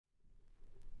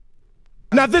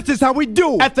Now this is how we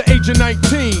do. At the age of 19,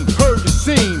 heard the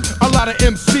scene. A lot of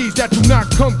MCs that do not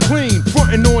come clean,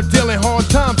 frontin' on dealing hard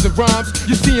times and rhymes.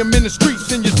 You see them in the streets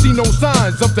and you see no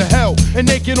signs of the hell, and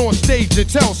they get on stage and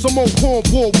tell some old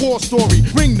cornball war story.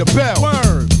 Ring the bell.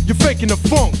 Word. You're faking the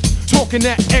funk, talking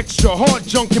that extra hard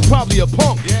junk and probably a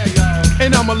punk.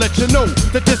 And I'ma let you know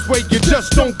that this way you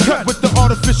just don't cut with the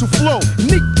artificial flow.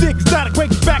 Neat, thick, exotic, break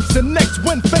backs and necks.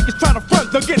 When fakers try to front,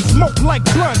 they'll get smoked like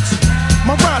blunts.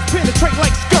 My rhymes penetrate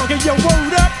like skunk. And yo,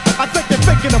 word up, I think they're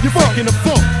faking the funk. Faking the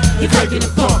funk. You're faking the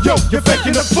funk. Yo, you're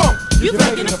faking the funk. You're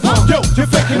faking the funk. Yo, you're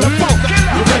faking the funk.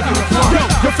 You're faking the funk. Yo,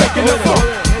 you're faking the funk.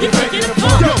 You're faking the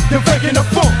funk. Yo, you're faking the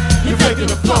funk. You're faking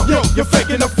the funk. Yo, you're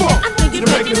faking the funk. I think you're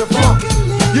faking the funk.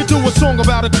 You do a song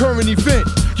about a current event,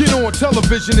 get on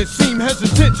television and seem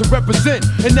hesitant to represent,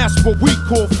 and that's what we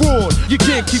call fraud. You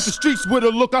can't keep the streets with a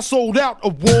look I sold out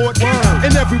award.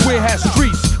 And everywhere has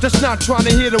streets that's not trying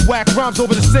to hear the whack rhymes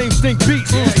over the same stink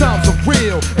beats. These times are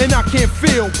real, and I can't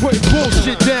feel putting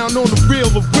bullshit down on the real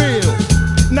of real.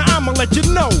 Now I'ma let you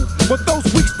know, with those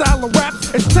weak style of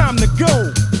raps, it's time to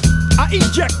go. I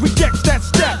eject, rejects that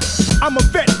step. I'm a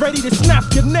vet ready to snap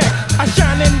your neck. I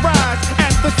shine and rise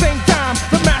at the same time.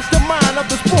 The mastermind of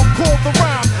the sport called the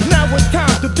rhyme. Now it's time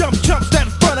to dump chumps that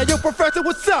in front of your professor.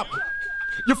 What's up?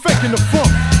 You're faking the funk.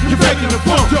 You're faking the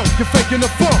funk. Yo, you're faking the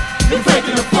funk. You're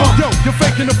faking the funk. Yo, you're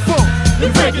faking the funk.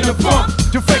 You're faking the funk.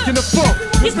 You're faking the funk.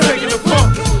 You're faking the funk.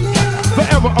 The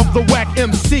era of the whack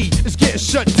MC is getting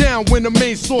shut down when the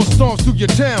main source storms through your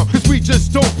town. Cause we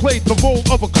just don't play the role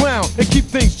of a clown and keep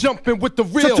things jumping with the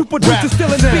real So two producers rap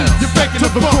still in sound. beats. You're faking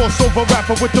the crossover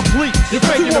rapper with the bleach. You're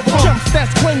faking Two the of the funk. chumps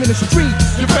that's claiming the streets.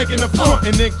 You're faking the funk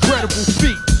and incredible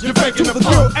feats. You're faking To the the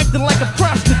girl funk. acting like a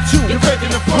prostitute. You're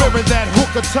faking the funk. Wearing that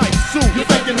hooker type suit. You're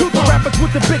faking To the the funk. rappers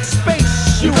with the big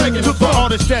space You're shoes. faking to the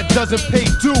artist that doesn't pay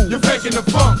due. You're faking the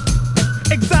funk.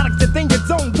 Exotic to danger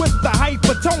zone with the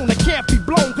hypertone that can't be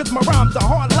blown, cause my rhymes are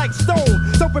hard like stone.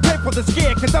 So prepare for the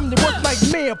scare, cause I'm the worst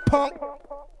nightmare, punk.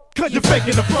 Cause You're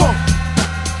faking the funk.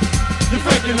 You're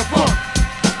faking the funk.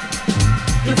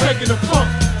 You're faking the funk.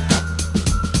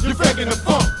 You're faking the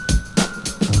funk.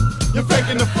 You're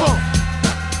faking the funk.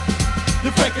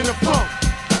 You're faking the funk.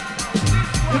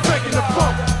 You're faking the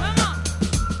funk.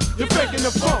 You're faking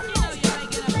the funk.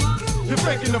 You're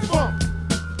faking the funk.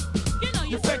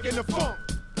 You're faking the funk.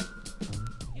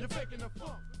 You're faking the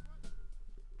funk.